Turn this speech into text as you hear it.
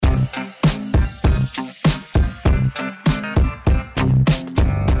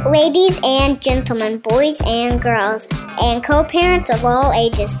Ladies and gentlemen, boys and girls, and co-parents of all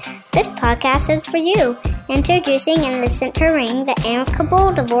ages, this podcast is for you. Introducing and the centering the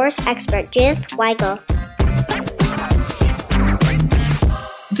amicable divorce expert, Judith Weigel.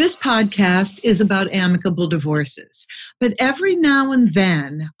 This podcast is about amicable divorces, but every now and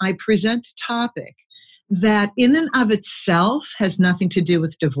then I present a topic that in and of itself has nothing to do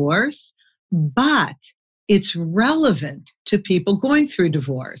with divorce, but it's relevant to people going through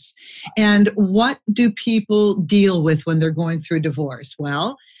divorce. And what do people deal with when they're going through divorce?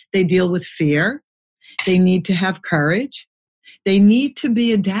 Well, they deal with fear. They need to have courage. They need to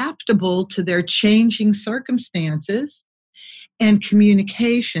be adaptable to their changing circumstances. And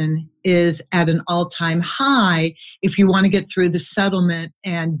communication is at an all-time high if you want to get through the settlement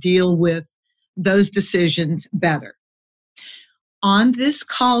and deal with those decisions better. On this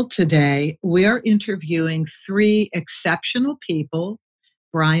call today, we are interviewing three exceptional people,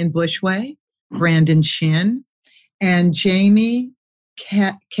 Brian Bushway, Brandon Shin, and Jaimee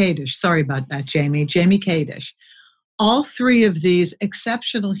Kadish. Sorry about that, Jaimee. Jaimee Kadish. All three of these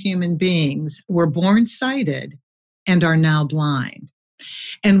exceptional human beings were born sighted and are now blind.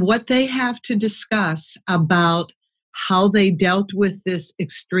 And what they have to discuss about how they dealt with this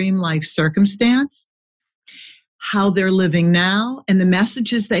extreme life circumstance, how they're living now, and the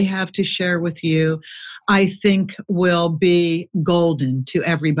messages they have to share with you, I think will be golden to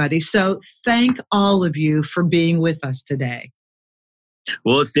everybody. So thank all of you for being with us today.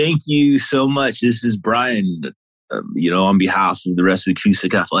 Well, thank you so much. This is Brian. On behalf of the rest of the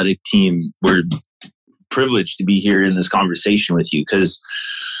Acoustic Athletic team, we're privileged to be here in this conversation with you because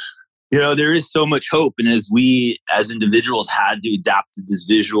there is so much hope. And as we, as individuals, had to adapt to this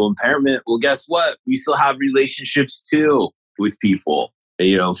visual impairment, well, guess what? We still have relationships too with people,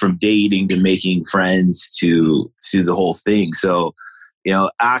 from dating to making friends to the whole thing. So,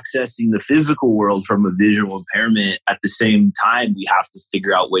 accessing the physical world from a visual impairment, at the same time, we have to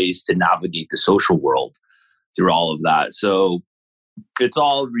figure out ways to navigate the social world through all of that. So it's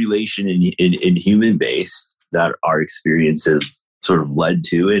all relation in human based that our experience have sort of led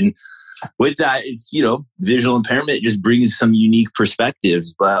to. And with that, it's, visual impairment just brings some unique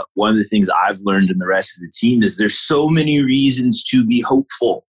perspectives. But one of the things I've learned in the rest of the team is there's so many reasons to be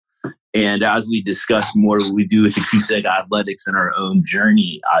hopeful. And as we discuss more what we do with Acoustic Athletics and our own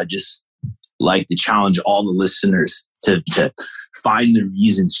journey, I just like to challenge all the listeners to find the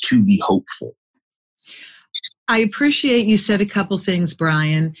reasons to be hopeful. I appreciate you said a couple things,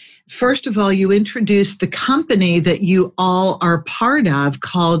 Brian. First of all, you introduced the company that you all are part of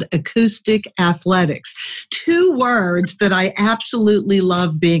called Acoustic Athletics. Two words that I absolutely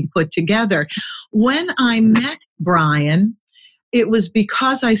love being put together. When I met Brian, it was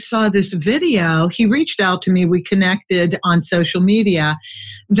because I saw this video. He reached out to me. We connected on social media.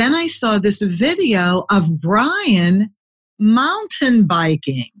 Then I saw this video of Brian mountain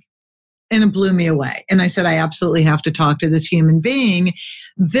biking. And it blew me away. And I said, I absolutely have to talk to this human being.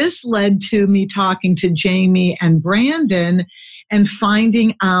 This led to me talking to Jaimee and Brandon and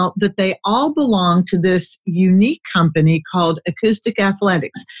finding out that they all belong to this unique company called Acoustic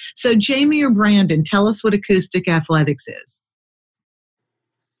Athletics. So Jaimee or Brandon, tell us what Acoustic Athletics is.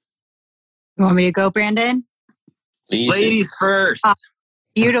 You want me to go, Brandon? Ladies first.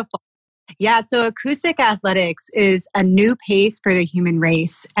 Beautiful. Yeah, so Acoustic Athletics is a new pace for the human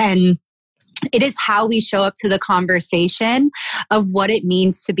race. And it is how we show up to the conversation of what it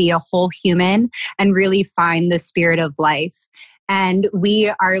means to be a whole human and really find the spirit of life. And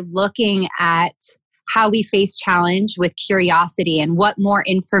we are looking at how we face challenge with curiosity and what more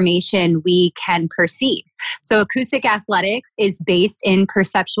information we can perceive. So Acoustic Athletics is based in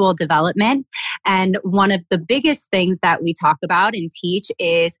perceptual development. And one of the biggest things that we talk about and teach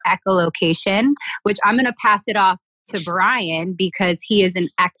is echolocation, which I'm going to pass it off to Brian because he is an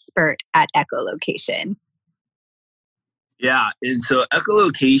expert at echolocation. Yeah. And so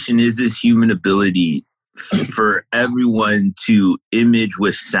echolocation is this human ability for everyone to image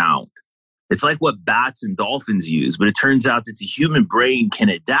with sound. It's like what bats and dolphins use, but it turns out that the human brain can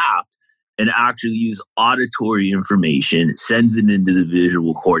adapt and actually use auditory information. It sends it into the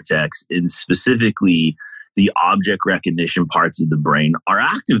visual cortex, and specifically the object recognition parts of the brain are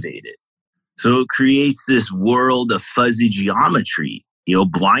activated. So it creates this world of fuzzy geometry.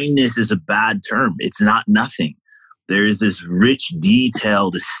 Blindness is a bad term. It's not nothing. There is this rich,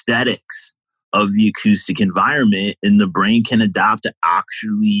 detailed aesthetics of the acoustic environment, and the brain can adapt to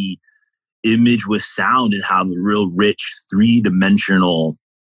actually image with sound and have a real rich three-dimensional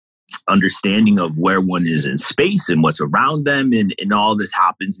understanding of where one is in space and what's around them. And all this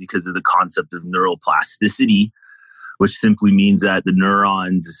happens because of the concept of neuroplasticity, which simply means that the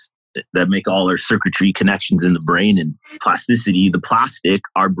neurons that make all our circuitry connections in the brain and plasticity, the plastic,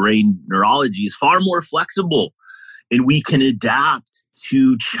 our brain neurology is far more flexible, and we can adapt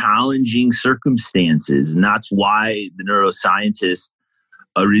to challenging circumstances. And that's why the neuroscientists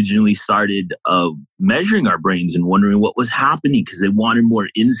originally started measuring our brains and wondering what was happening, because they wanted more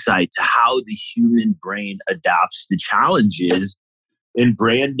insight to how the human brain adapts to challenges. And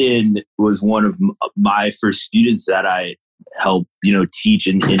Brandon was one of my first students that I helped, teach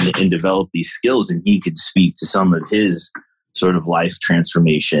and develop these skills. And he could speak to some of his sort of life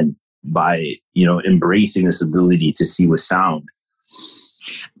transformation by, embracing this ability to see with sound.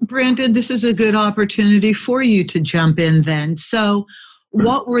 Brandon, this is a good opportunity for you to jump in then. So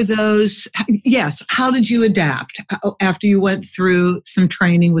what were those? Yes. How did you adapt after you went through some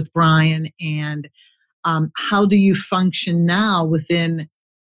training with Brian, and how do you function now within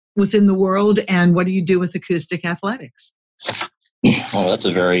the world, and what do you do with acoustic athletics? Well, that's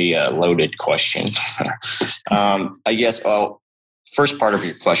a very loaded question. I guess, first part of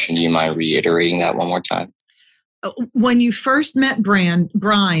your question, do you mind reiterating that one more time? When you first met Brian,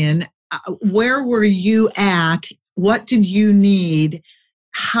 where were you at? What did you need?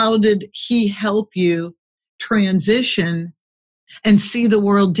 How did he help you transition and see the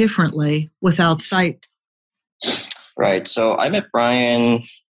world differently without sight? Right. So I met Brian,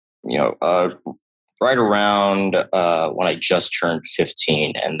 right around when I just turned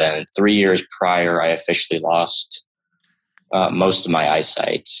 15. And then 3 years prior, I officially lost most of my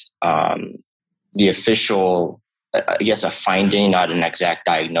eyesight. The official, I guess, a finding, not an exact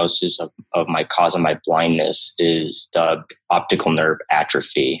diagnosis of my cause of my blindness, is dubbed optical nerve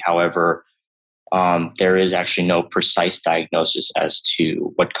atrophy. However, there is actually no precise diagnosis as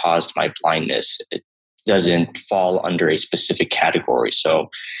to what caused my blindness. It doesn't fall under a specific category. So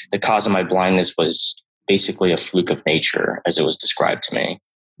the cause of my blindness was basically a fluke of nature, as it was described to me.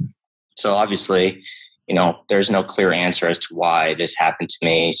 So obviously, there's no clear answer as to why this happened to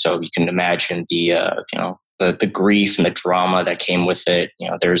me. So you can imagine the grief and the drama that came with it.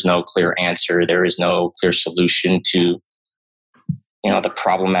 There's no clear answer. There is no clear solution to, the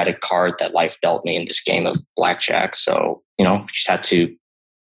problematic card that life dealt me in this game of blackjack. So, just had to,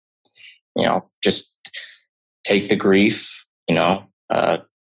 just take the grief,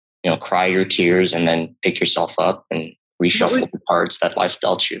 cry your tears, and then pick yourself up and reshuffle the cards that life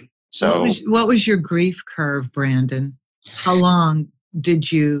dealt you. So what was your grief curve, Brandon? How long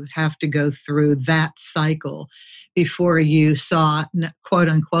did you have to go through that cycle before you saw, quote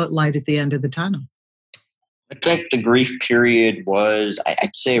unquote, light at the end of the tunnel? I think the grief period was,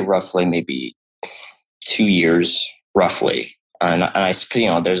 I'd say, roughly maybe 2 years, roughly. And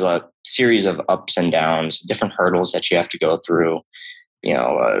there's a series of ups and downs, different hurdles that you have to go through.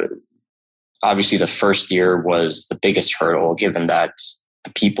 Obviously the first year was the biggest hurdle, given that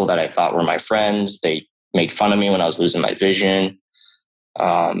the people that I thought were my friends, they made fun of me when I was losing my vision.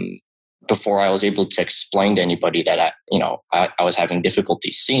 Before I was able to explain to anybody that I was having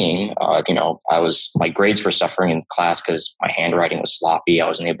difficulty seeing, my grades were suffering in class because my handwriting was sloppy. I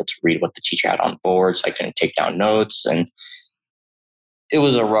wasn't able to read what the teacher had on board, so I couldn't take down notes. And it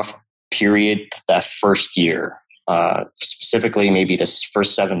was a rough period that first year, specifically maybe this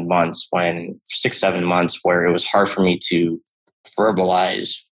first 7 months, 7 months, where it was hard for me to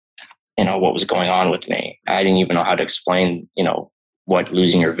verbalize, what was going on with me. I didn't even know how to explain, what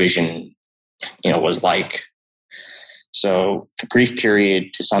losing your vision, was like. So the grief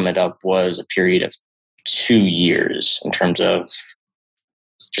period, to sum it up, was a period of 2 years in terms of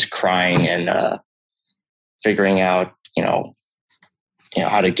just crying and figuring out,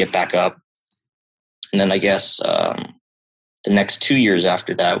 how to get back up. And then I guess the next 2 years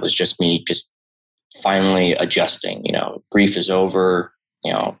after that was just me just finally adjusting. Grief is over,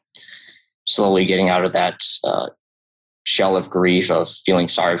 slowly getting out of that shell of grief of feeling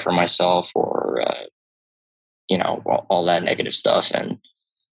sorry for myself or, all that negative stuff, and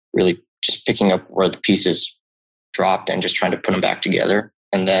really just picking up where the pieces dropped and just trying to put them back together.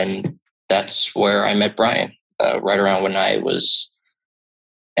 And then that's where I met Brian. Right around when I was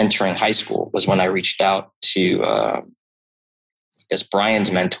entering high school was when I reached out to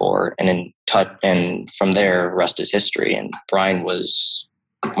Brian's mentor, and from there, rest is history. And Brian was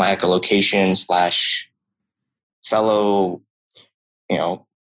my echolocation / fellow,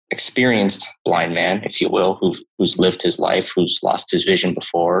 experienced blind man, if you will, who's lived his life, who's lost his vision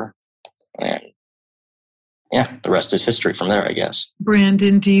before. And yeah, the rest is history from there, I guess.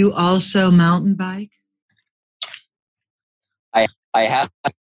 Brandon, do you also mountain bike? I have.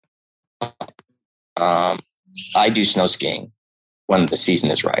 I do snow skiing when the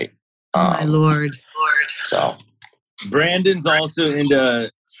season is right. My Lord. So Brandon's also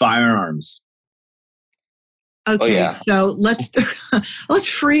into firearms. Okay, Oh, yeah. so let's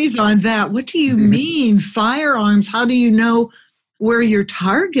freeze on that. What do you mean firearms? How do you know where your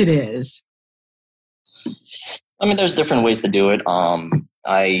target is? I mean, there's different ways to do it.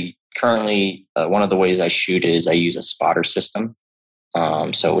 I currently, one of the ways I shoot is I use a spotter system.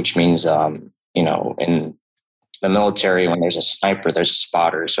 So which means, in the military, when there's a sniper, there's a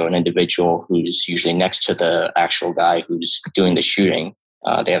spotter. So an individual who's usually next to the actual guy who's doing the shooting,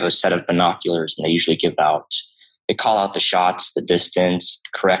 they have a set of binoculars, and they call out the shots, the distance,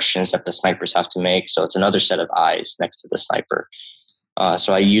 the corrections that the snipers have to make. So it's another set of eyes next to the sniper.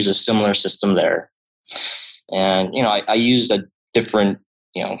 So I use a similar system there. And, I use different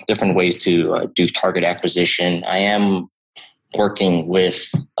ways to do target acquisition. I am working with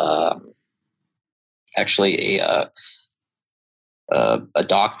actually a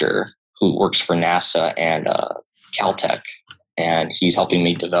doctor who works for NASA and Caltech, and he's helping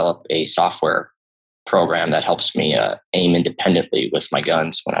me develop a software program that helps me aim independently with my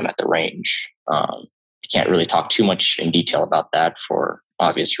guns when I'm at the range. I can't really talk too much in detail about that for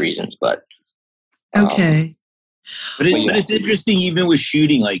obvious reasons, but okay. But it's interesting, even with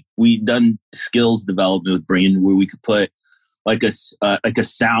shooting. Like, we've done skills development with Brandon where we could put like a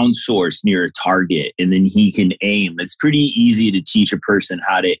sound source near a target, and then he can aim. It's pretty easy to teach a person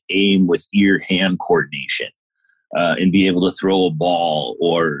how to aim with ear-hand coordination and be able to throw a ball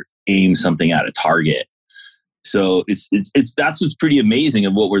or aim something at a target. So it's that's what's pretty amazing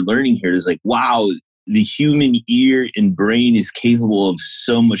of what we're learning here is like, wow, the human ear and brain is capable of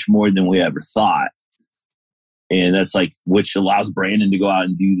so much more than we ever thought. And that's like, which allows Brandon to go out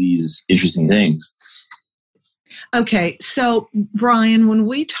and do these interesting things. Okay, so Brian, when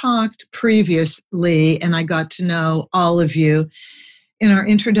we talked previously and I got to know all of you in our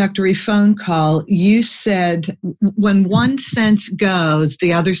introductory phone call, you said when one sense goes,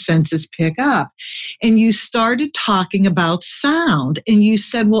 the other senses pick up. And you started talking about sound. And you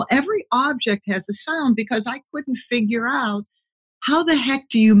said, well, every object has a sound, because I couldn't figure out how the heck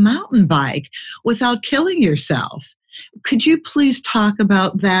do you mountain bike without killing yourself? Could you please talk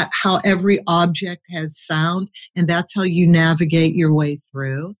about that, how every object has sound, and that's how you navigate your way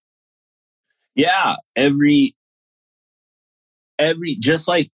through? Yeah, just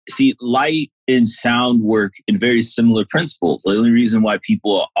like, see, light and sound work in very similar principles. The only reason why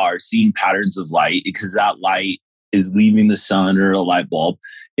people are seeing patterns of light is because that light is leaving the sun or a light bulb,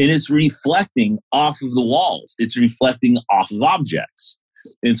 and it's reflecting off of the walls. It's reflecting off of objects.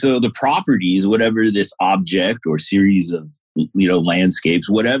 And so the properties, whatever this object or series of, landscapes,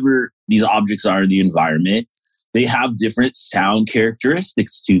 whatever these objects are in the environment, they have different sound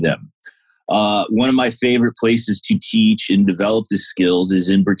characteristics to them. One of my favorite places to teach and develop the skills is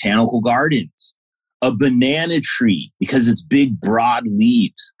in botanical gardens. A banana tree, because its big, broad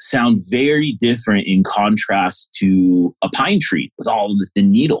leaves, sound very different in contrast to a pine tree with all of the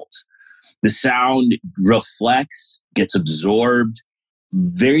thin needles. The sound reflects, gets absorbed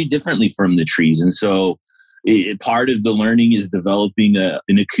very differently from the trees. And so part of the learning is developing an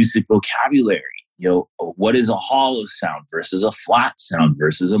acoustic vocabulary. What is a hollow sound versus a flat sound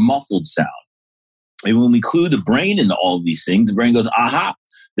versus a muffled sound? And when we clue the brain into all of these things, the brain goes, aha,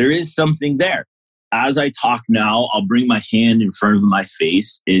 there is something there. As I talk now, I'll bring my hand in front of my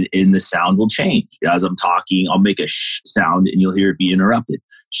face and the sound will change. As I'm talking, I'll make a shh sound and you'll hear it be interrupted.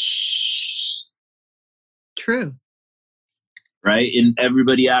 Shh. True. Right? And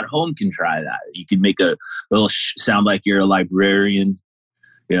everybody at home can try that. You can make a little sound like you're a librarian,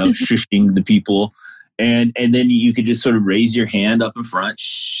 shushing the people. And then you could just sort of raise your hand up in front,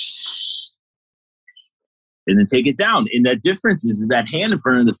 shh, and then take it down. And that difference is that hand in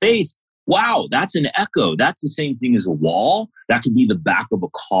front of the face. Wow, that's an echo. That's the same thing as a wall. That could be the back of a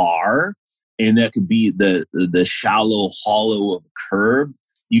car, and that could be the shallow hollow of a curb.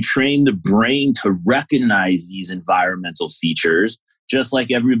 You train the brain to recognize these environmental features, just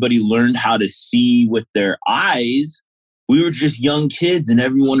like everybody learned how to see with their eyes. We were just young kids and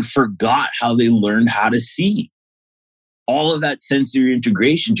everyone forgot how they learned how to see. All of that sensory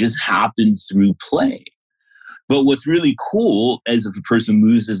integration just happened through play. But what's really cool is if a person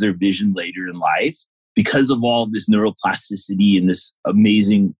loses their vision later in life, because of all of this neuroplasticity and this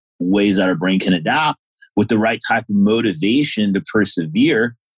amazing ways that our brain can adapt, with the right type of motivation to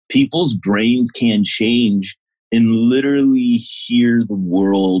persevere, people's brains can change and literally hear the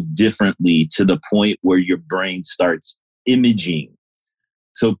world differently to the point where your brain starts imaging.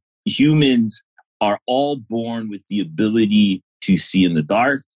 So humans are all born with the ability to see in the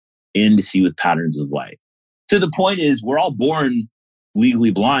dark and to see with patterns of light. To the point is we're all born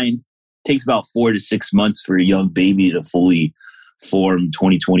legally blind, takes about 4 to 6 months for a young baby to fully form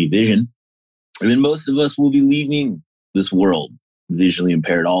 20/20 vision. And then most of us will be leaving this world visually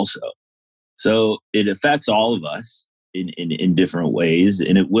impaired also. So it affects all of us in different ways,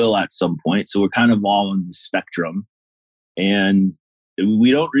 and it will at some point. So we're kind of all on the spectrum. And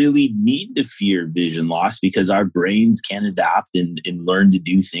we don't really need to fear vision loss because our brains can adapt and learn to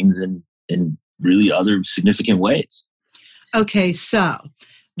do things in really other significant ways. Okay, so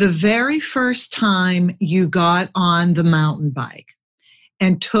the very first time you got on the mountain bike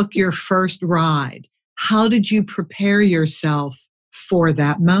and took your first ride, how did you prepare yourself for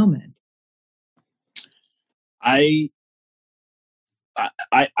that moment? I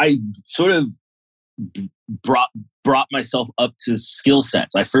sort of brought myself up to skill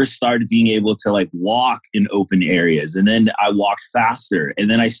sets. I first started being able to like walk in open areas, and then I walked faster, and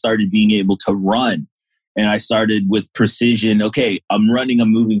then I started being able to run. And I started with precision. Okay, I'm running,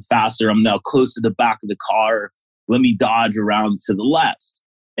 I'm moving faster. I'm now close to the back of the car. Let me dodge around to the left.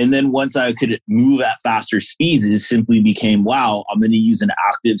 And then once I could move at faster speeds, it simply became, wow, I'm going to use an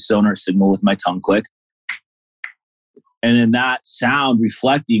active sonar signal with my tongue click. And then that sound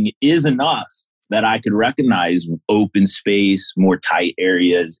reflecting is enough that I could recognize open space, more tight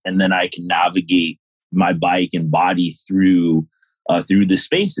areas, and then I can navigate my bike and body through the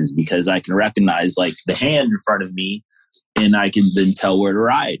spaces because I can recognize like the hand in front of me and I can then tell where to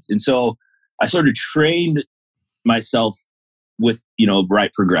ride. And so I sort of trained myself with,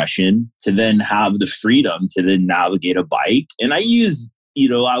 right progression to then have the freedom to then navigate a bike. And I use,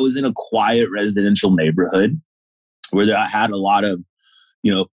 I was in a quiet residential neighborhood where I had a lot of,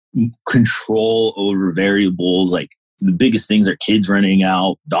 control over variables. Like the biggest things are kids running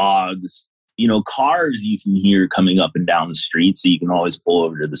out, dogs, cars you can hear coming up and down the street. So you can always pull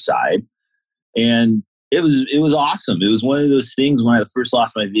over to the side. And it was awesome. It was one of those things when I first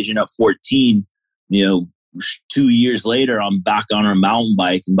lost my vision at 14, 2 years later, I'm back on a mountain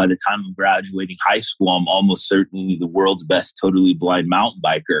bike. And by the time I'm graduating high school, I'm almost certainly the world's best totally blind mountain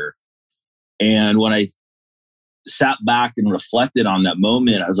biker. And when I sat back and reflected on that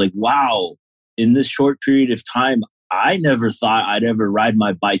moment, I was like, wow, in this short period of time, I never thought I'd ever ride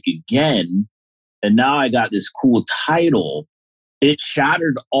my bike again. And now I got this cool title. It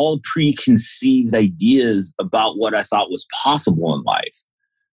shattered all preconceived ideas about what I thought was possible in life.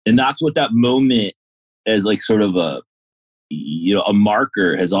 And that's what that moment as like sort of a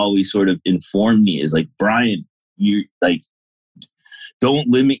marker has always sort of informed me is like, Brian, you're like, don't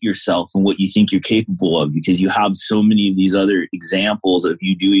limit yourself in what you think you're capable of because you have so many of these other examples of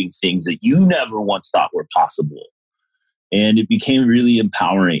you doing things that you never once thought were possible. And it became really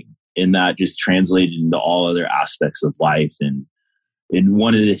empowering, and that just translated into all other aspects of life. And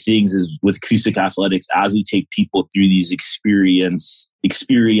one of the things is with acoustic athletics, as we take people through these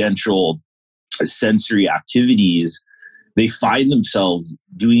experiential sensory activities, they find themselves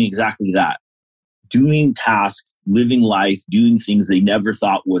doing exactly that. Doing tasks, living life, doing things they never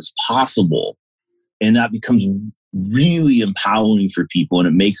thought was possible. And that becomes really empowering for people, and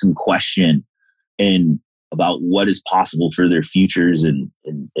it makes them question about what is possible for their futures and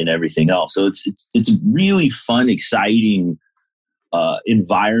everything else. So it's a really fun, exciting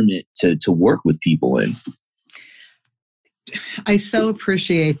environment to work with people in. I so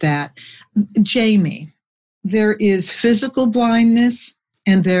appreciate that. Jaimee, there is physical blindness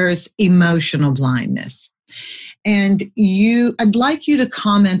and there is emotional blindness. And I'd like you to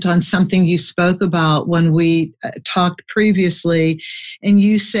comment on something you spoke about when we talked previously. And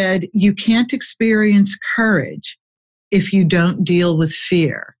you said you can't experience courage if you don't deal with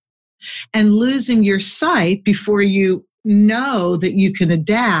fear. And losing your sight before you know that you can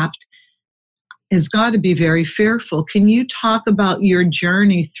adapt has got to be very fearful. Can you talk about your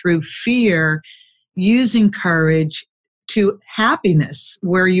journey through fear, using courage to happiness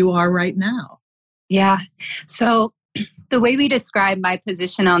where you are right now? Yeah. So the way we describe my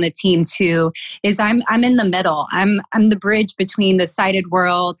position on the team too is I'm in the middle. I'm the bridge between the sighted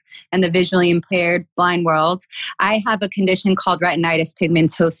world and the visually impaired blind world. I have a condition called retinitis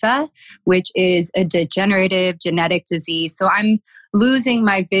pigmentosa, which is a degenerative genetic disease. So I'm losing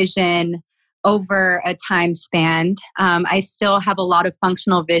my vision over a time span. I still have a lot of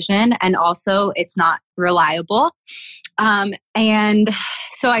functional vision, and also it's not reliable. And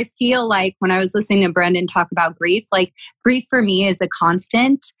so I feel like when I was listening to Brandon talk about grief, like grief for me is a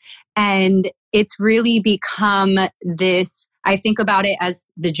constant, and it's really become this, I think about it as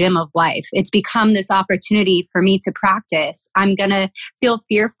the gym of life. It's become this opportunity for me to practice. I'm going to feel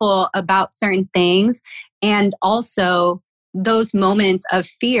fearful about certain things, and also those moments of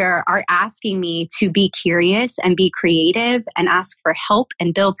fear are asking me to be curious and be creative and ask for help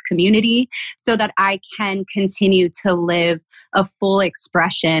and build community so that I can continue to live a full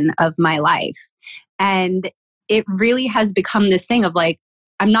expression of my life. And it really has become this thing of like,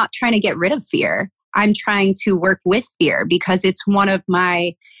 I'm not trying to get rid of fear. I'm trying to work with fear because it's one of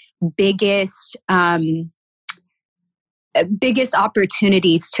my biggest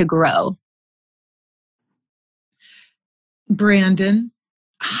opportunities to grow. Brandon,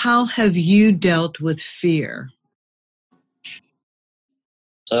 how have you dealt with fear?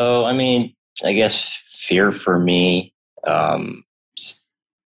 So, I mean, I guess fear for me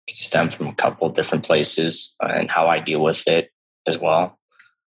stemmed from a couple of different places and how I deal with it as well.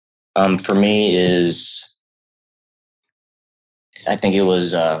 For me is, I think it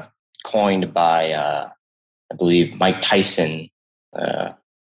was coined by, I believe, Mike Tyson,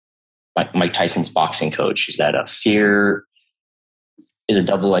 Mike Tyson's boxing coach, is that fear is a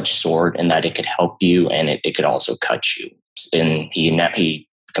double-edged sword in that it could help you and it could also cut you. And he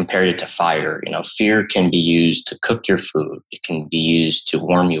compared it to fire. You know, fear can be used to cook your food. It can be used to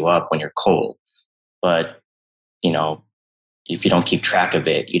warm you up when you're cold. But, you know, if you don't keep track of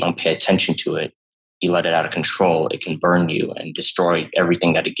it, you don't pay attention to it, you let it out of control, it can burn you and destroy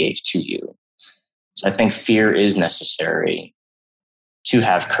everything that it gave to you. So I think fear is necessary to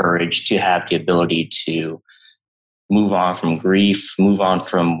have courage, to have the ability to move on from grief, move on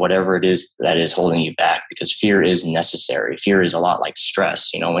from whatever it is that is holding you back, because fear is necessary. Fear is a lot like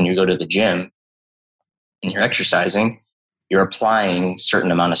stress. You know, when you go to the gym and you're exercising, you're applying a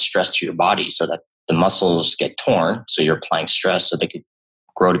certain amount of stress to your body so that the muscles get torn. So you're applying stress so they could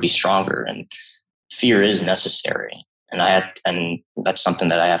grow to be stronger. And fear is necessary. And that's something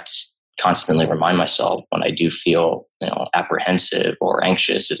that I have to constantly remind myself when I do feel, you know, apprehensive or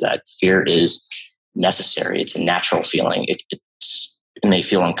anxious, is that fear is necessary. It's a natural feeling. It may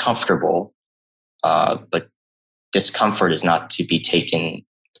feel uncomfortable, but discomfort is not to be taken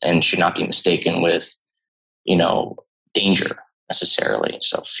and should not be mistaken with, you know, danger necessarily.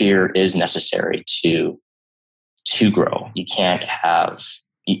 So fear is necessary to grow. You can't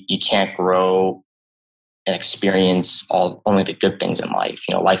grow and experience only the good things in life.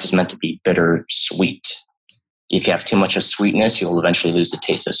 You know, life is meant to be bitter, sweet. If you have too much of sweetness, you'll eventually lose the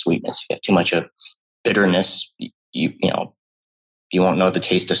taste of sweetness. If you have too much of bitterness, you won't know the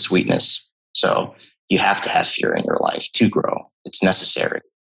taste of sweetness. So you have to have fear in your life to grow. It's necessary.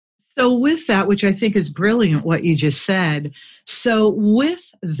 So with that, which I think is brilliant what you just said, so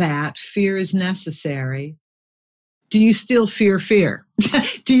with that, fear is necessary. Do you still fear?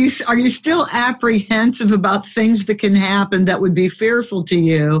 Are you still apprehensive about things that can happen that would be fearful to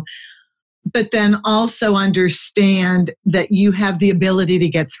you, but then also understand that you have the ability to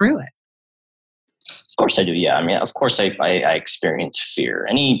get through it? Of course I do. Yeah. I mean, of course I experience fear.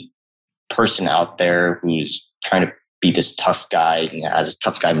 Any person out there who's trying to be this tough guy, you know, has this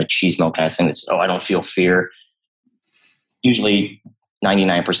tough guy machismo kind of thing that says, oh, I don't feel fear. Usually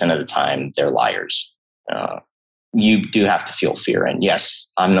 99% of the time they're liars. You do have to feel fear. And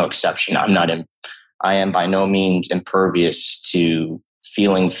yes, I'm no exception. I am by no means impervious to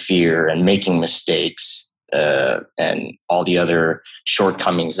feeling fear and making mistakes and all the other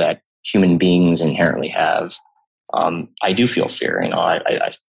shortcomings that human beings inherently have. I do feel fear. You know,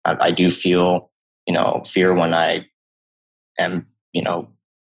 I do feel, you know, fear when I am, you know,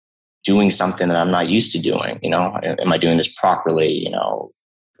 doing something that I'm not used to doing. You know, am I doing this properly? You know,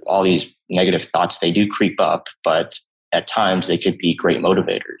 all these negative thoughts, they do creep up, but at times they could be great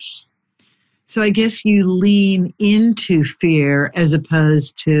motivators. So I guess you lean into fear as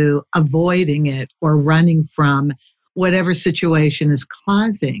opposed to avoiding it or running from whatever situation is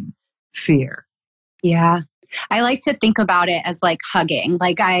causing fear. Yeah. I like to think about it as like hugging.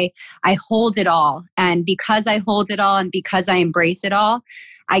 Like I hold it all. And because I hold it all and because I embrace it all,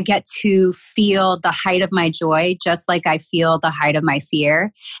 I get to feel the height of my joy, just like I feel the height of my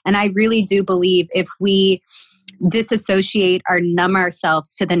fear. And I really do believe if we disassociate or numb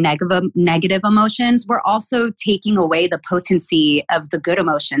ourselves to the negative emotions, we're also taking away the potency of the good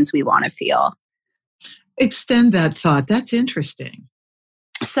emotions we want to feel. Extend that thought. That's interesting.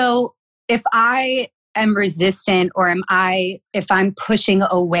 So if I am resistant or if I'm pushing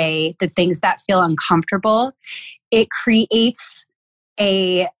away the things that feel uncomfortable, it creates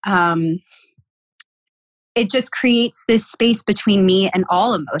it just creates this space between me and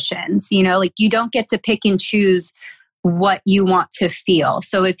all emotions. You know, like you don't get to pick and choose what you want to feel.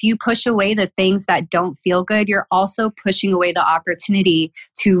 So if you push away the things that don't feel good, you're also pushing away the opportunity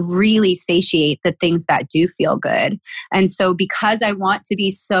to really satiate the things that do feel good. And so because I want to be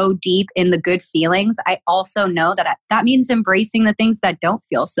so deep in the good feelings, I also know that that means embracing the things that don't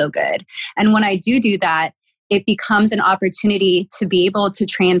feel so good. And when I do that, it becomes an opportunity to be able to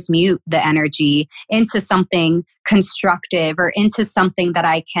transmute the energy into something constructive or into something that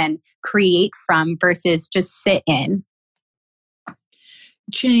I can create from versus just sit in.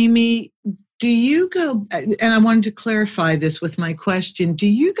 Jaimee, do you go, and I wanted to clarify this with my question, do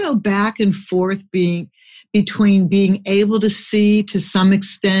you go back and forth between being able to see to some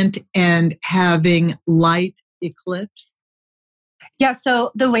extent and having light eclipse? Yeah,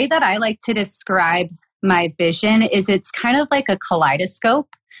 so the way that I like to describe my vision is it's kind of like a kaleidoscope.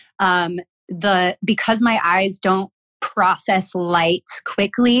 Because my eyes don't process light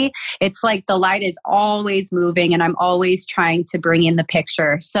quickly, it's like the light is always moving and I'm always trying to bring in the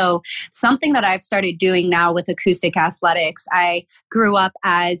picture. So something that I've started doing now with acoustic athletics, I grew up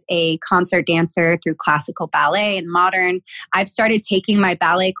as a concert dancer through classical ballet and modern. I've started taking my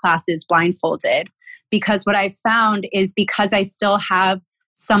ballet classes blindfolded because what I've found is because I still have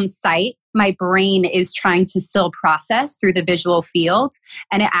some sight, my brain is trying to still process through the visual field,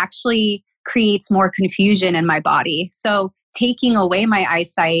 and it actually creates more confusion in my body. So taking away my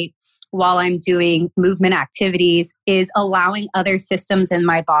eyesight while I'm doing movement activities is allowing other systems in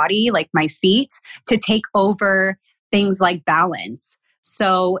my body, like my feet, to take over things like balance.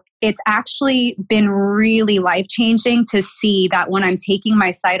 So it's actually been really life-changing to see that when I'm taking my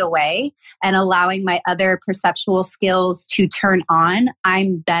sight away and allowing my other perceptual skills to turn on,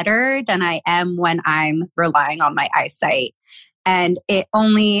 I'm better than I am when I'm relying on my eyesight. And it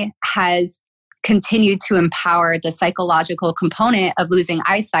only has continued to empower the psychological component of losing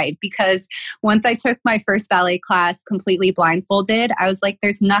eyesight, because once I took my first ballet class completely blindfolded, I was like,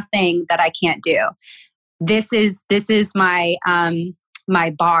 there's nothing that I can't do. This is my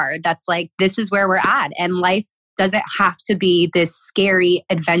my bar. That's like, this is where we're at. And life doesn't have to be this scary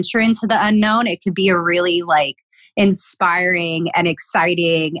adventure into the unknown. It could be a really like inspiring and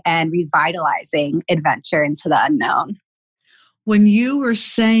exciting and revitalizing adventure into the unknown. When you were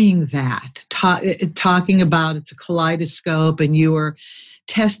saying that, talking about it's a kaleidoscope and you were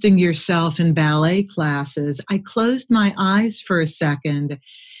testing yourself in ballet classes, I closed my eyes for a second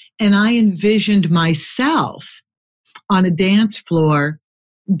and I envisioned myself on a dance floor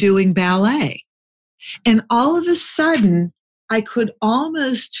doing ballet. And all of a sudden, I could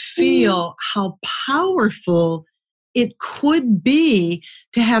almost feel how powerful it could be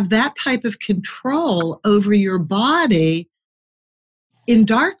to have that type of control over your body in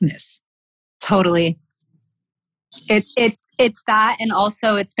darkness. Totally. It's that. And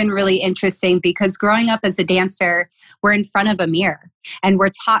also it's been really interesting because growing up as a dancer, we're in front of a mirror and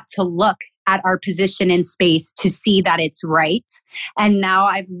we're taught to look at our position in space to see that it's right. And now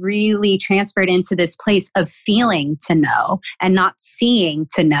I've really transferred into this place of feeling to know and not seeing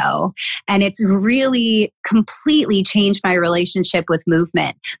to know. And it's really completely changed my relationship with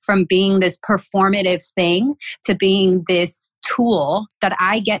movement from being this performative thing to being this tool that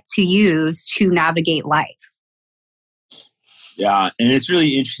I get to use to navigate life. Yeah, and it's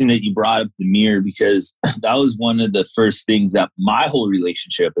really interesting that you brought up the mirror because that was one of the first things that my whole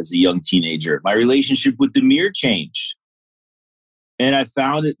relationship as a young teenager, my relationship with the mirror changed. And I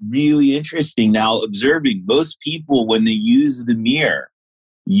found it really interesting now observing most people when they use the mirror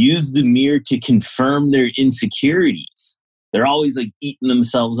to confirm their insecurities. They're always like eating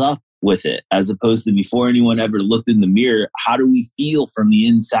themselves up with it as opposed to before anyone ever looked in the mirror, how do we feel from the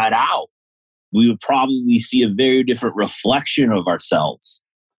inside out? We would probably see a very different reflection of ourselves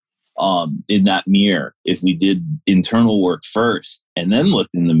in that mirror if we did internal work first and then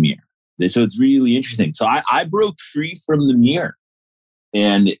looked in the mirror. So it's really interesting. So I broke free from the mirror,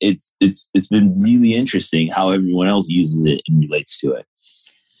 and it's been really interesting how everyone else uses it and relates to it.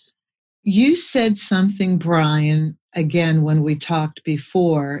 You said something, Brian, again, when we talked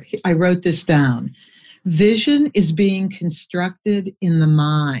before. I wrote this down. Vision is being constructed in the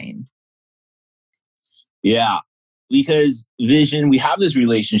mind. Yeah, because vision, we have this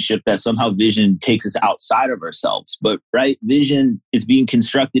relationship that somehow vision takes us outside of ourselves. But, right, vision is being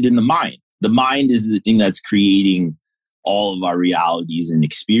constructed in the mind. The mind is the thing that's creating all of our realities and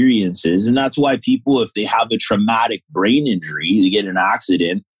experiences. And that's why people, if they have a traumatic brain injury, they get in an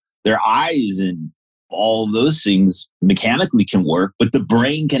accident, their eyes and all of those things mechanically can work, but the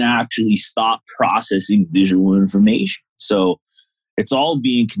brain can actually stop processing visual information. So it's all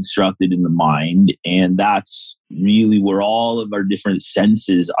being constructed in the mind, and that's really where all of our different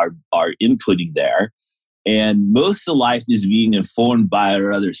senses are inputting there. And most of life is being informed by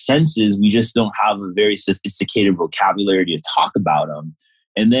our other senses. We just don't have a very sophisticated vocabulary to talk about them.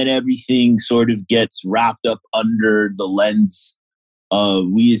 And then everything sort of gets wrapped up under the lens of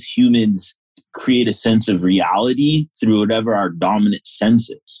we as humans create a sense of reality through whatever our dominant sense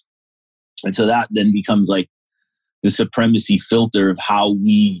is. And so that then becomes like the supremacy filter of how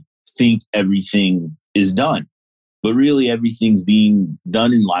we think everything is done. But really, everything's being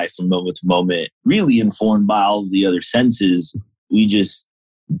done in life from moment to moment, really informed by all of the other senses. We just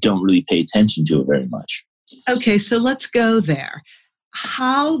don't really pay attention to it very much. Okay, so let's go there.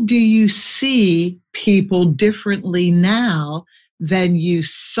 How do you see people differently now than you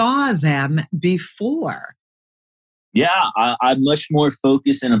saw them before? Yeah, I'm much more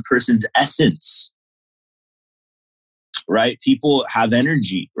focused on a person's essence. Right? People have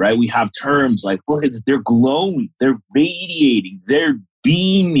energy, right? We have terms like, look, they're glowing, they're radiating, they're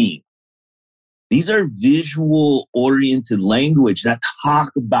beaming. These are visual oriented language that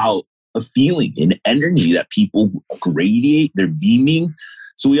talk about a feeling and energy that people radiate, they're beaming.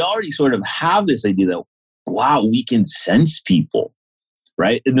 So we already sort of have this idea that, wow, we can sense people,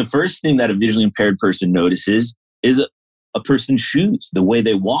 right? And the first thing that a visually impaired person notices is a person's shoes, the way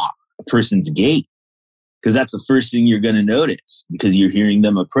they walk, a person's gait. Because that's the first thing you're going to notice because you're hearing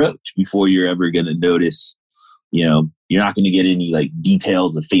them approach before you're ever going to notice, you're not going to get any like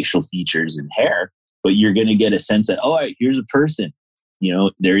details of facial features and hair, but you're going to get a sense that, all right, here's a person,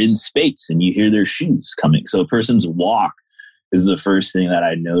 they're in space and you hear their shoes coming. So a person's walk is the first thing that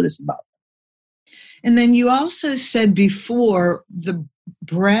I notice about them. And then you also said before the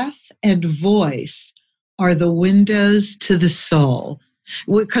breath and voice are the windows to the soul.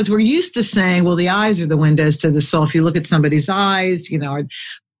 Because we're used to saying, well, the eyes are the windows to the soul. If you look at somebody's eyes,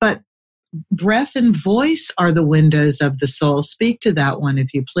 but breath and voice are the windows of the soul. Speak to that one,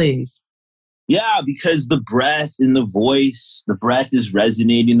 if you please. Yeah, because the breath and the voice, the breath is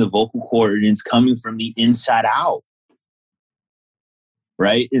resonating the vocal cord and it's coming from the inside out.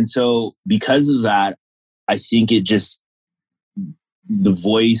 Right? And so because of that, I think the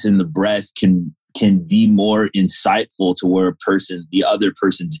voice and the breath can be more insightful to where the other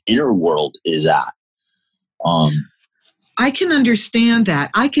person's inner world is at. I can understand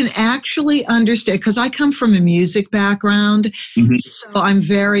that. I can actually understand because I come from a music background, mm-hmm. So I'm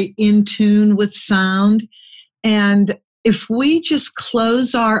very in tune with sound. And if we just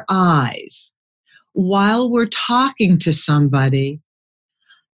close our eyes while we're talking to somebody,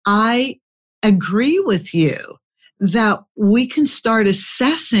 I agree with you that we can start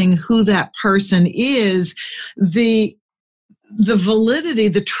assessing who that person is, the validity,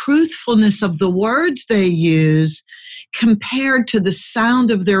 the truthfulness of the words they use compared to the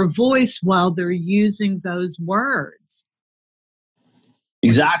sound of their voice while they're using those words.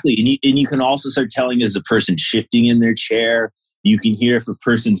 Exactly. And you can also start telling as a person shifting in their chair. You can hear if a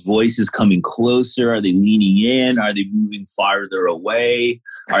person's voice is coming closer. Are they leaning in? Are they moving farther away?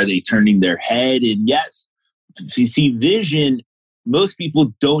 Are they turning their head? And yes, you see, vision, most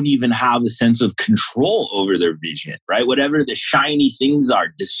people don't even have a sense of control over their vision, right? Whatever the shiny things are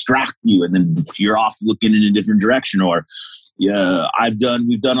distract you and then you're off looking in a different direction. Or we've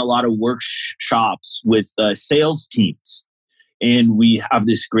done a lot of workshops with sales teams, and we have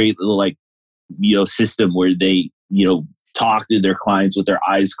this great little system where they, talk to their clients with their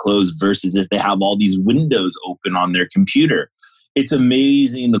eyes closed versus if they have all these windows open on their computer. It's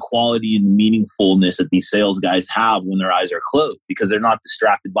amazing the quality and the meaningfulness that these sales guys have when their eyes are closed because they're not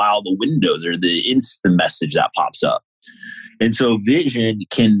distracted by all the windows or the instant message that pops up. And so vision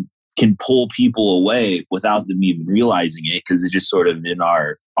can pull people away without them even realizing it because it's just sort of in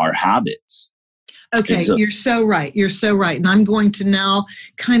our habits. Okay, you're so right. You're so right. And I'm going to now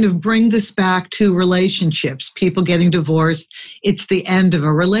kind of bring this back to relationships, people getting divorced. It's the end of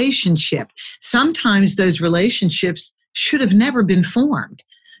a relationship. Sometimes those relationships should have never been formed.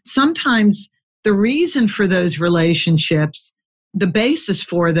 Sometimes the reason for those relationships, the basis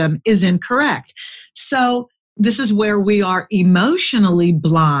for them is incorrect. So this is where we are emotionally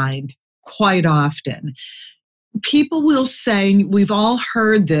blind quite often. People will say, we've all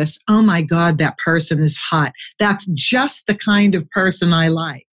heard this, oh my God, that person is hot. That's just the kind of person I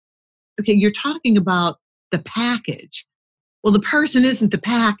like. Okay, you're talking about the package. Well, the person isn't the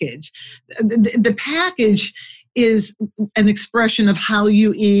package. The package is an expression of how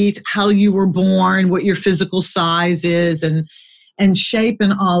you eat, how you were born, what your physical size is, and shape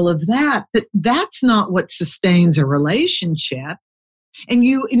and all of that. But that's not what sustains a relationship.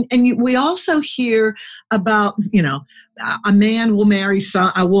 We also hear about, a man will marry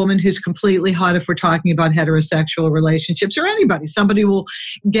a woman who's completely hot if we're talking about heterosexual relationships, or anybody. Somebody will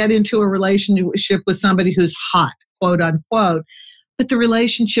get into a relationship with somebody who's hot, quote unquote, but the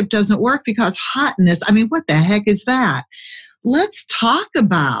relationship doesn't work because hotness, what the heck is that? Let's talk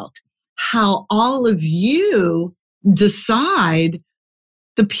about how all of you decide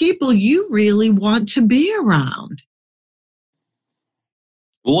the people you really want to be around.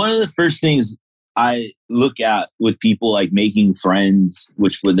 One of the first things I look at with people like making friends,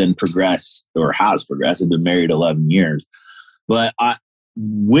 which would then progress or has progressed. I've been married 11 years. But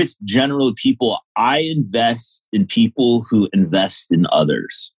with general people, I invest in people who invest in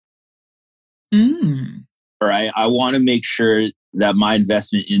others. Or I want to make sure that my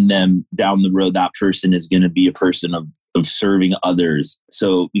investment in them down the road, that person is going to be a person of serving others.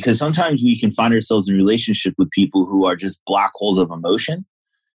 So, because sometimes we can find ourselves in a relationship with people who are just black holes of emotion.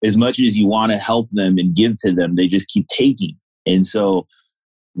 As much as you want to help them and give to them, they just keep taking. And so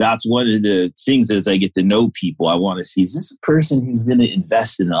that's one of the things as I get to know people, I want to see, is this a person who's going to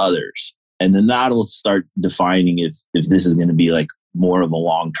invest in others? And then that'll start defining if this is going to be like more of a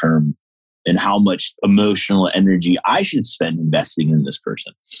long term and how much emotional energy I should spend investing in this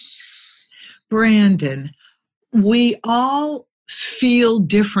person. Brandon, we all feel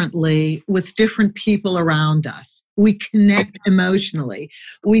differently with different people around us. We connect emotionally.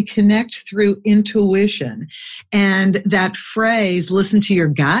 We connect through intuition. And that phrase, listen to your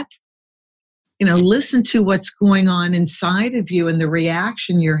gut, listen to what's going on inside of you and the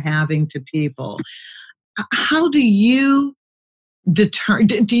reaction you're having to people. How do you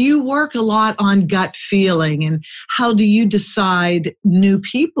do you work a lot on gut feeling, and how do you decide new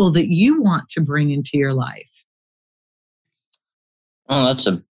people that you want to bring into your life? Well, that's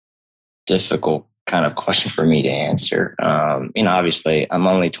a difficult kind of question for me to answer. Obviously, I'm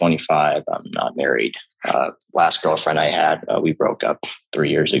only 25. I'm not married. Last girlfriend I had, we broke up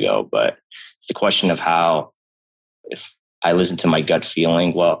 3 years ago. But the question of how, if I listen to my gut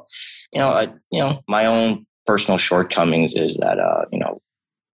feeling, well, my own personal shortcomings is that,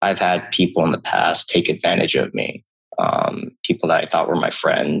 I've had people in the past take advantage of me, people that I thought were my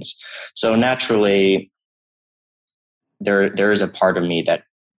friends. So naturally, there is a part of me that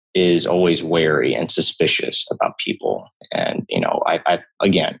is always wary and suspicious about people. And,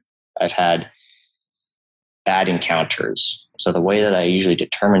 I've had bad encounters. So the way that I usually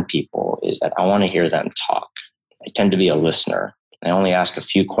determine people is that I want to hear them talk. I tend to be a listener. I only ask a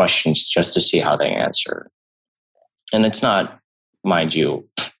few questions just to see how they answer. And it's not, mind you,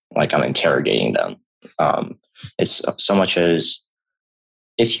 like I'm interrogating them. It's so much as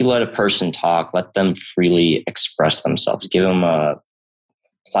if you let a person talk, let them freely express themselves, give them a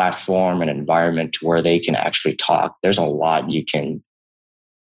platform, an environment where they can actually talk. There's a lot you can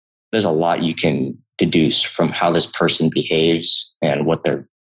deduce from how this person behaves and what their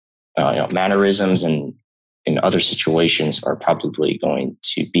mannerisms and in other situations are probably going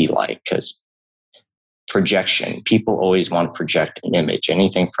to be like. Because projection, people always want to project an image,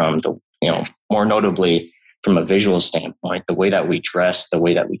 anything from the, more notably from a visual standpoint, the way that we dress, the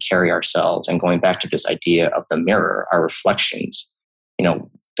way that we carry ourselves, and going back to this idea of the mirror, our reflections,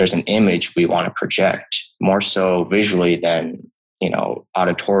 there's an image we want to project more so visually than,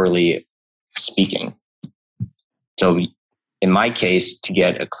 auditorily speaking. So in my case, to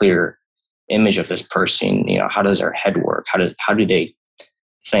get a clear image of this person, how does their head work? How do they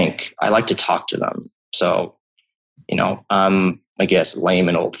think? I like to talk to them. So, I'm, I guess, lame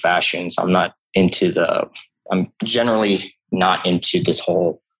and old fashioned. So I'm generally not into this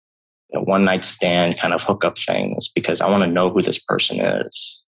whole one night stand kind of hookup things, because I want to know who this person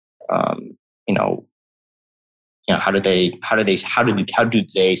is. How do they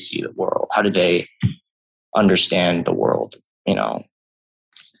see the world? How do they understand the world?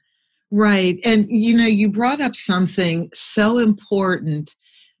 Right. And, you brought up something so important,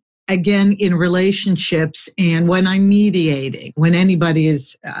 again, in relationships. And when I'm mediating, when anybody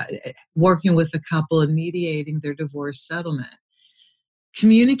is working with a couple and mediating their divorce settlement,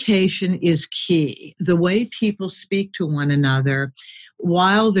 communication is key. The way people speak to one another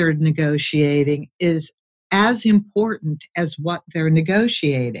while they're negotiating is as important as what they're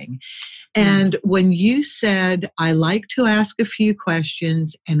negotiating. And when you said, I like to ask a few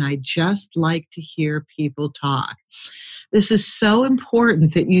questions and I just like to hear people talk, this is so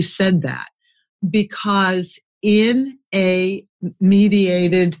important that you said that, because in a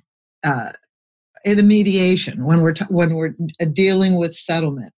mediation, when we're dealing with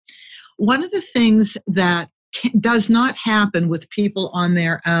settlement, one of the things that does not happen with people on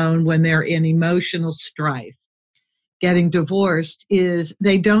their own when they're in emotional strife getting divorced is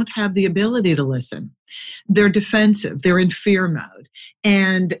they don't have the ability to listen. They're defensive. They're in fear mode.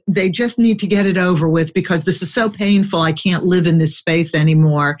 And they just need to get it over with because this is so painful. I can't live in this space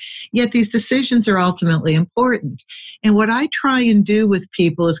anymore. Yet these decisions are ultimately important. And what I try and do with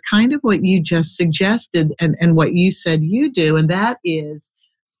people is kind of what you just suggested and what you said you do. And that is,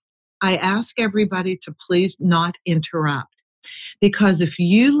 I ask everybody to please not interrupt. Because if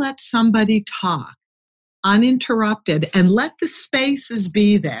you let somebody talk uninterrupted and let the spaces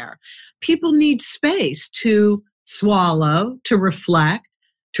be there, people need space to swallow, to reflect,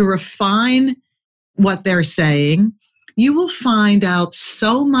 to refine what they're saying. You will find out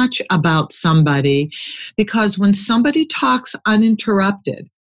so much about somebody because when somebody talks uninterrupted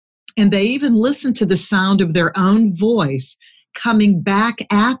and they even listen to the sound of their own voice coming back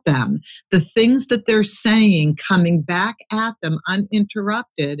at them, the things that they're saying coming back at them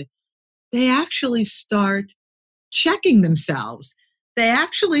uninterrupted, they actually start checking themselves. They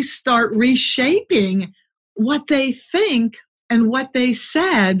actually start reshaping what they think and what they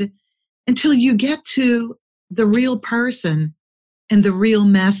said until you get to the real person and the real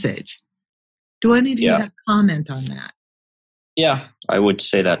message. Do any of you have comment on that? Yeah, I would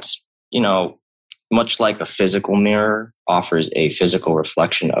say that's, much like a physical mirror offers a physical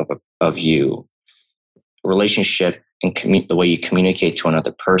reflection of you. A relationship and the way you communicate to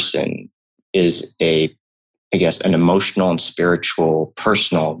another person is an emotional and spiritual,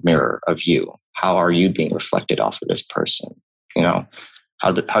 personal mirror of you. How are you being reflected off of this person?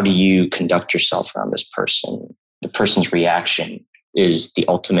 How do you conduct yourself around this person? The person's reaction is the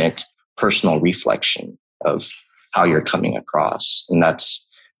ultimate personal reflection of how you're coming across. And that's,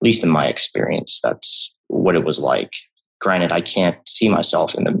 at least in my experience, that's what it was like. Granted, I can't see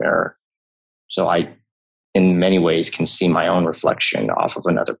myself in the mirror. So I, in many ways, can see my own reflection off of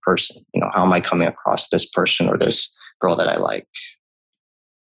another person. How am I coming across this person or this girl that I like?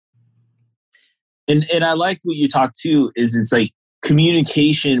 And I like what you talk too, is it's like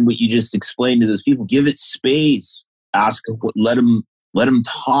communication, what you just explained to those people, give it space, let them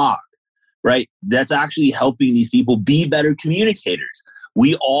talk, right? That's actually helping these people be better communicators.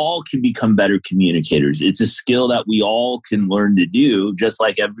 We all can become better communicators. It's a skill that we all can learn to do, just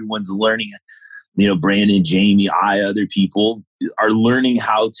like everyone's learning. Brandon, Jaimee, other people are learning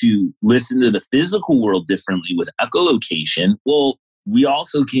how to listen to the physical world differently with echolocation. Well, we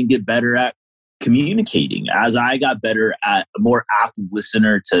also can get better at communicating. As I got better at a more active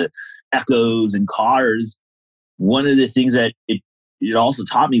listener to echoes and cars, one of the things that it also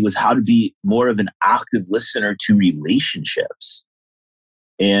taught me was how to be more of an active listener to relationships.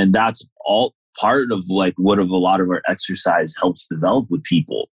 And that's all part of what a lot of our exercise helps develop with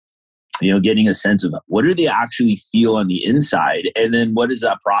people. Getting a sense of what do they actually feel on the inside? And then what is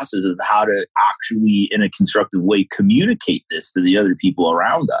that process of how to actually, in a constructive way, communicate this to the other people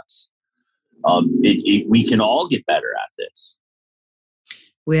around us? We can all get better at this.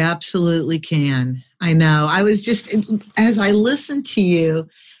 We absolutely can. I know. I was just, as I listened to you,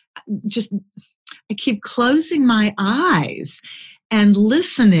 I keep closing my eyes and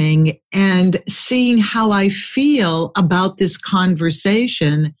listening and seeing how I feel about this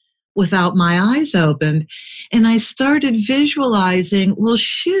conversation without my eyes opened. And I started visualizing, well,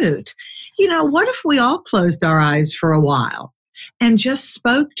 shoot, what if we all closed our eyes for a while and just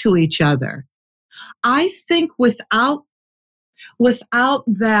spoke to each other? I think without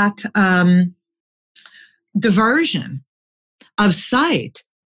that diversion of sight,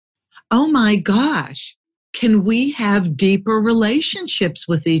 oh my gosh, can we have deeper relationships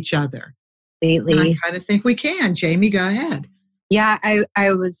with each other? Lately, and I kind of think we can. Jaimee, go ahead. Yeah,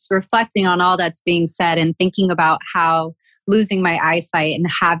 I was reflecting on all that's being said and thinking about how losing my eyesight and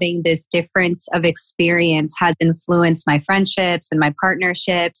having this difference of experience has influenced my friendships and my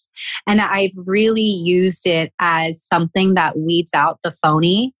partnerships. And I've really used it as something that weeds out the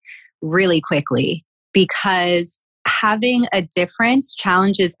phony really quickly, because having a difference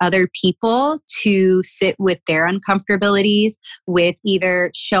challenges other people to sit with their uncomfortabilities, with either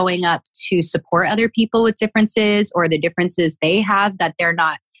showing up to support other people with differences or the differences they have that they're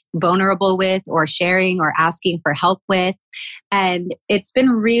not vulnerable with or sharing or asking for help with. And it's been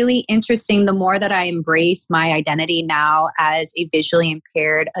really interesting the more that I embrace my identity now as a visually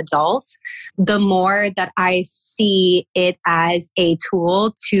impaired adult, the more that I see it as a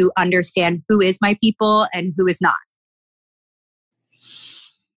tool to understand who is my people and who is not.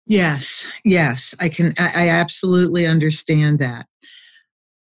 Yes, I absolutely understand that.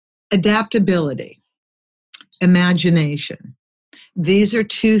 Adaptability, imagination. These are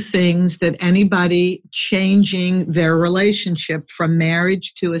two things that anybody changing their relationship from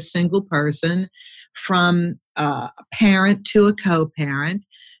marriage to a single person, from parent to a co-parent,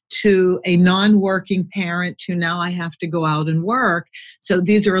 to a non-working parent to now I have to go out and work. So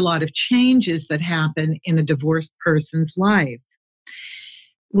these are a lot of changes that happen in a divorced person's life.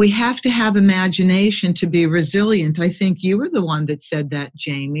 We have to have imagination to be resilient. I think you were the one that said that,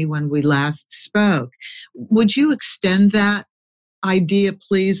 Jaimee, when we last spoke. Would you extend that idea,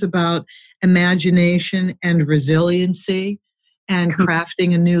 please, about imagination and resiliency and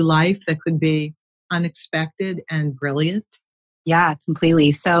crafting a new life that could be unexpected and brilliant? Yeah,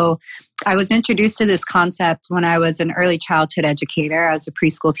 completely. So I was introduced to this concept when I was an early childhood educator. I was a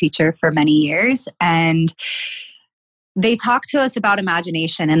preschool teacher for many years, and they talked to us about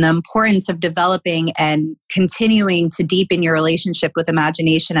imagination and the importance of developing and continuing to deepen your relationship with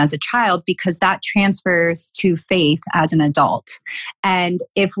imagination as a child, because that transfers to faith as an adult. And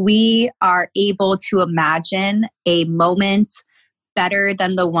if we are able to imagine a moment better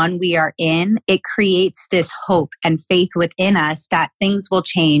than the one we are in, it creates this hope and faith within us that things will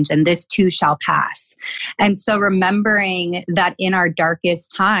change and this too shall pass. And so remembering that in our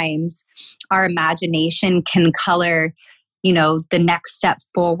darkest times, our imagination can color, the next step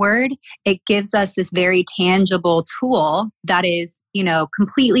forward. It gives us this very tangible tool that is,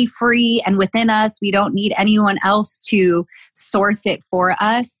 completely free and within us. We don't need anyone else to source it for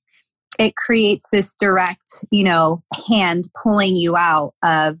us. It creates this direct, hand pulling you out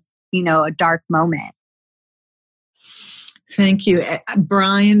of, a dark moment. Thank you.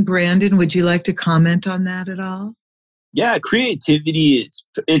 Brandon, would you like to comment on that at all? Yeah, creativity,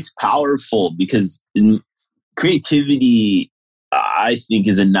 it's powerful because creativity, I think,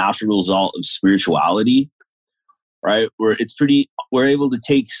 is a natural result of spirituality, right? We're able to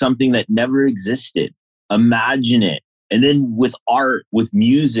take something that never existed, imagine it, and then with art, with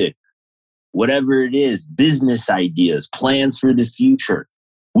music, whatever it is, business ideas, plans for the future,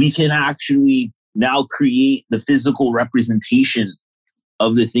 we can actually now create the physical representation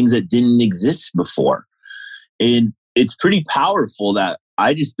of the things that didn't exist before. And it's pretty powerful that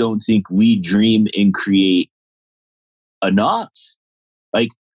I just don't think we dream and create enough. Like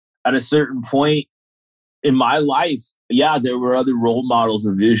at a certain point in my life, yeah, there were other role models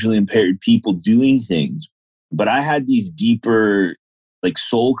of visually impaired people doing things, but I had these deeper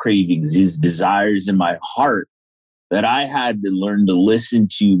soul cravings, these desires in my heart that I had to learn to listen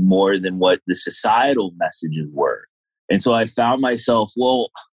to more than what the societal messages were. And so I found myself,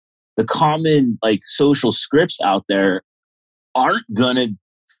 the common social scripts out there aren't going to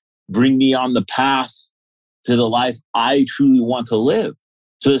bring me on the path to the life I truly want to live.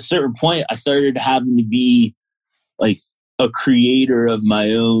 So at a certain point, I started having to be a creator of my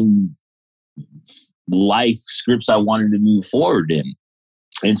own life scripts I wanted to move forward in.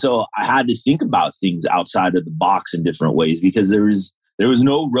 And so I had to think about things outside of the box in different ways because there was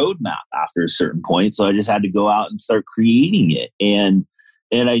no roadmap after a certain point. So I just had to go out and start creating it. And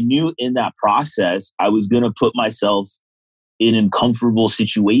I knew in that process, I was going to put myself in uncomfortable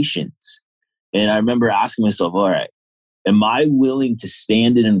situations. And I remember asking myself, all right, am I willing to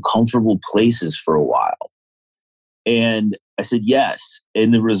stand in uncomfortable places for a while? And I said, yes.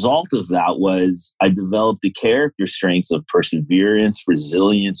 And the result of that was I developed the character strengths of perseverance,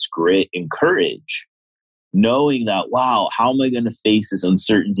 resilience, grit, and courage, knowing that, wow, how am I going to face this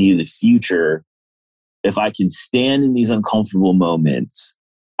uncertainty of the future? If I can stand in these uncomfortable moments,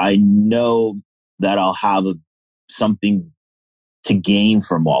 I know that I'll have something to gain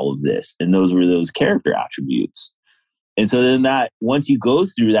from all of this. And those were those character attributes. And so then once you go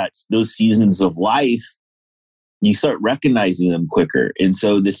through those seasons of life, you start recognizing them quicker. And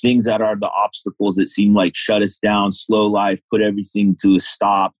so the things that are the obstacles that seem like shut us down, slow life, put everything to a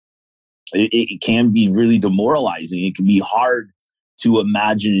stop, it can be really demoralizing. It can be hard to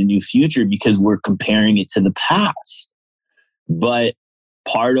imagine a new future because we're comparing it to the past. But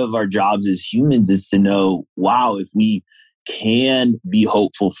part of our jobs as humans is to know, wow, if we can be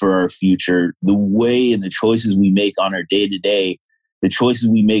hopeful for our future, the way and the choices we make on our day-to-day, the choices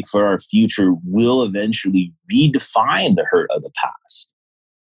we make for our future will eventually redefine the hurt of the past.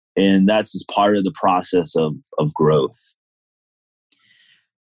 And that's just part of the process of growth.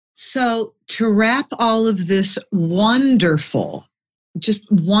 So to wrap all of this wonderful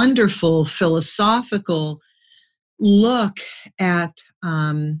philosophical look at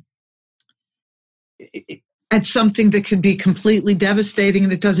something that could be completely devastating,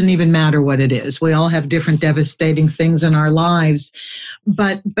 and it doesn't even matter what it is. We all have different devastating things in our lives.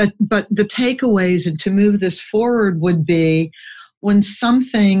 But the takeaways and to move this forward would be when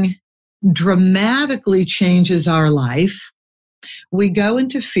something dramatically changes our life, we go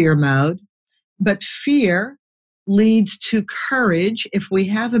into fear mode, but fear leads to courage if we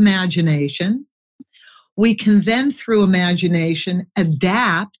have imagination. we can then, through imagination,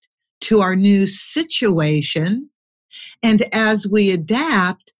 adapt to our new situation. And as we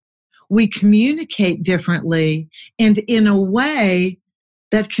adapt, we communicate differently and in a way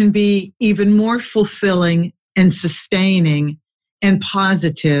that can be even more fulfilling and sustaining and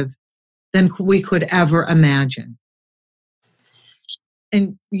positive than we could ever imagine.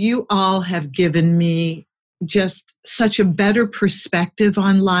 And you all have given me just such a better perspective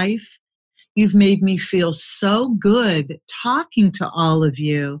on life. You've made me feel so good talking to all of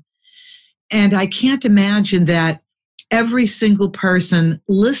you. And I can't imagine that every single person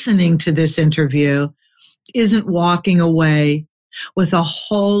listening to this interview isn't walking away with a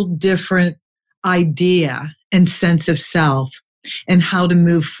whole different idea and sense of self and how to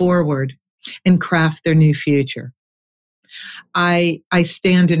move forward and craft their new future. I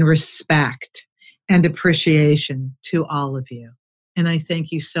stand in respect and appreciation to all of you. And I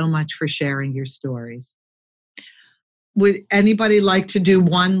thank you so much for sharing your stories. Would anybody like to do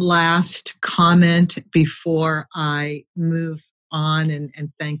one last comment before I move on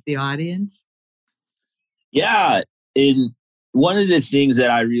and thank the audience? Yeah. And one of the things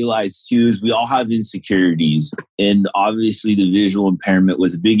that I realized too is we all have insecurities. And obviously the visual impairment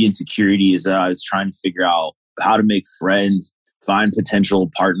was a big insecurity as I was trying to figure out how to make friends, find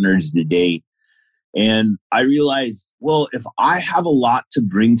potential partners to date. And I realized, well, if I have a lot to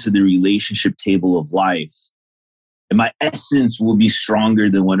bring to the relationship table of life, and my essence will be stronger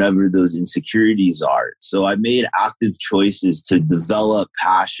than whatever those insecurities are. So I made active choices to develop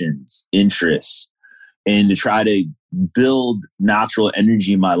passions, interests, and to try to build natural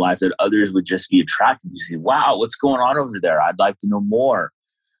energy in my life that others would just be attracted to. See, wow, what's going on over there? I'd like to know more.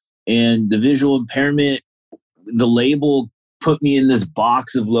 And the visual impairment, the label put me in this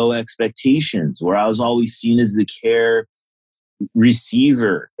box of low expectations where I was always seen as the care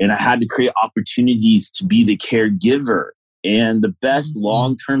receiver, and I had to create opportunities to be the caregiver. And the best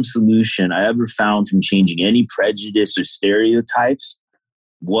long-term solution I ever found from changing any prejudice or stereotypes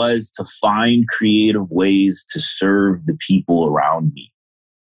was to find creative ways to serve the people around me.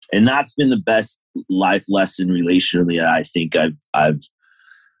 And that's been the best life lesson relationally that I think I've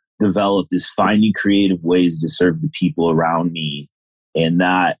developed, is finding creative ways to serve the people around me. And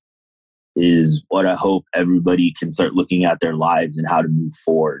that is what I hope everybody can start looking at their lives and how to move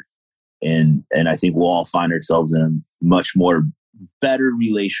forward. And I think we'll all find ourselves in a much more better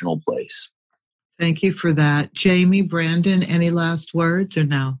relational place. Thank you for that. Jaimee, Brandon, any last words or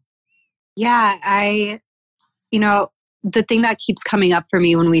no? Yeah, the thing that keeps coming up for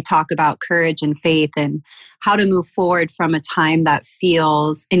me when we talk about courage and faith and how to move forward from a time that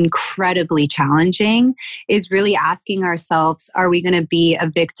feels incredibly challenging is really asking ourselves, are we going to be a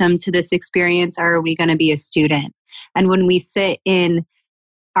victim to this experience, or are we going to be a student? And when we sit in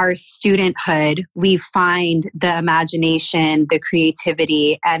our studenthood, we find the imagination, the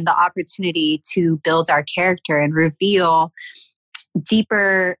creativity, and the opportunity to build our character and reveal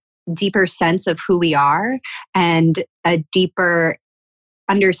deeper sense of who we are and a deeper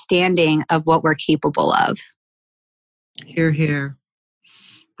understanding of what we're capable of. Hear, hear.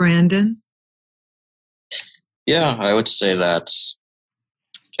 Brandon? Yeah, I would say that,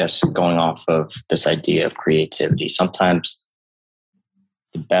 I guess, going off of this idea of creativity, sometimes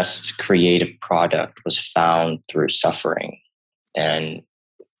the best creative product was found through suffering. And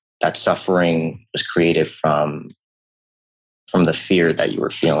that suffering was created from the fear that you were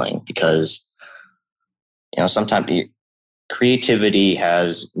feeling, because sometimes creativity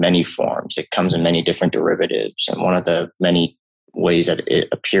has many forms. It comes in many different derivatives, and one of the many ways that it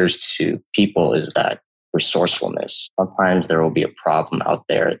appears to people is that resourcefulness. Sometimes there will be a problem out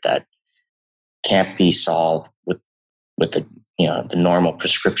there that can't be solved with the normal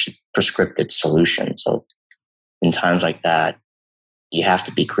prescripted solution. So in times like that, you have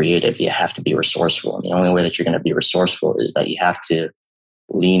to be creative. You have to be resourceful. And the only way that you're going to be resourceful is that you have to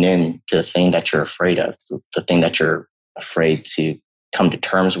lean in to the thing that you're afraid of, the thing that you're afraid to come to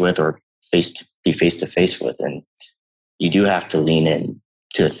terms with or be face to face with. And you do have to lean in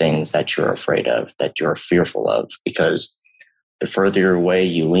to the things that you're afraid of, that you're fearful of, because the further away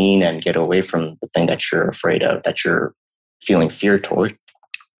you lean and get away from the thing that you're afraid of, that you're feeling fear toward,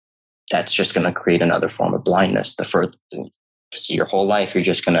 that's just going to create another form of blindness. Because your whole life, you're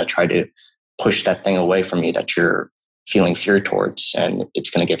just going to try to push that thing away from you that you're feeling fear towards. And it's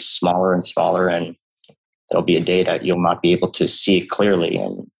going to get smaller and smaller. And there'll be a day that you'll not be able to see it clearly.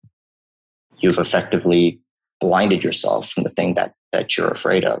 And you've effectively blinded yourself from the thing that you're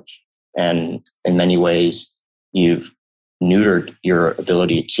afraid of. And in many ways, you've neutered your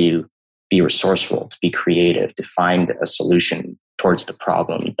ability to be resourceful, to be creative, to find a solution towards the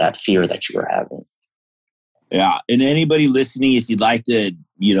problem, that fear that you were having. Yeah. And anybody listening, if you'd like to,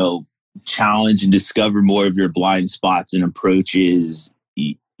 challenge and discover more of your blind spots and approaches,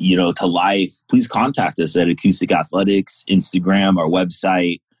 to life, please contact us at Acoustic Athletics, Instagram, our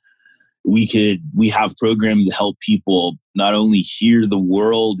website. We have programming to help people not only hear the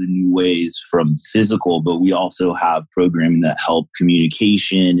world in new ways from physical, but we also have programming that help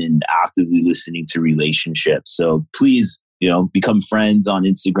communication and actively listening to relationships. So please, become friends on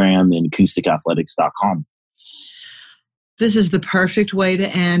Instagram and acousticathletics.com. This is the perfect way to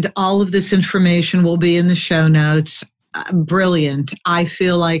end. All of this information will be in the show notes. Brilliant. I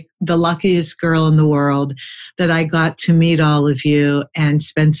feel like the luckiest girl in the world that I got to meet all of you and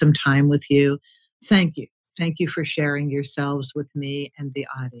spend some time with you. Thank you. Thank you for sharing yourselves with me and the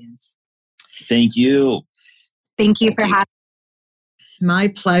audience. Thank you. Thank you for having me. My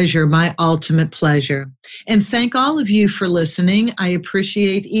pleasure, my ultimate pleasure. And thank all of you for listening. I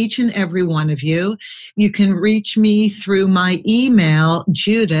appreciate each and every one of you. You can reach me through my email,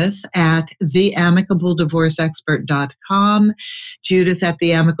 Judith@theamicableddivorceexpert.com,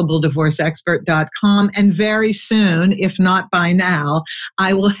 Judith@theamicableddivorceexpert.com. And very soon, if not by now,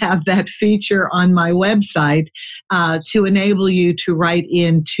 I will have that feature on my website to enable you to write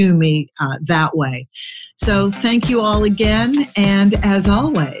in to me that way. So thank you all again. And as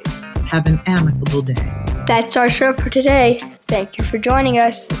always, have an amicable day. That's our show for today. Thank you for joining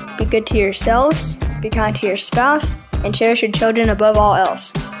us. Be good to yourselves, be kind to your spouse, and cherish your children above all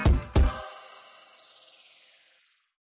else.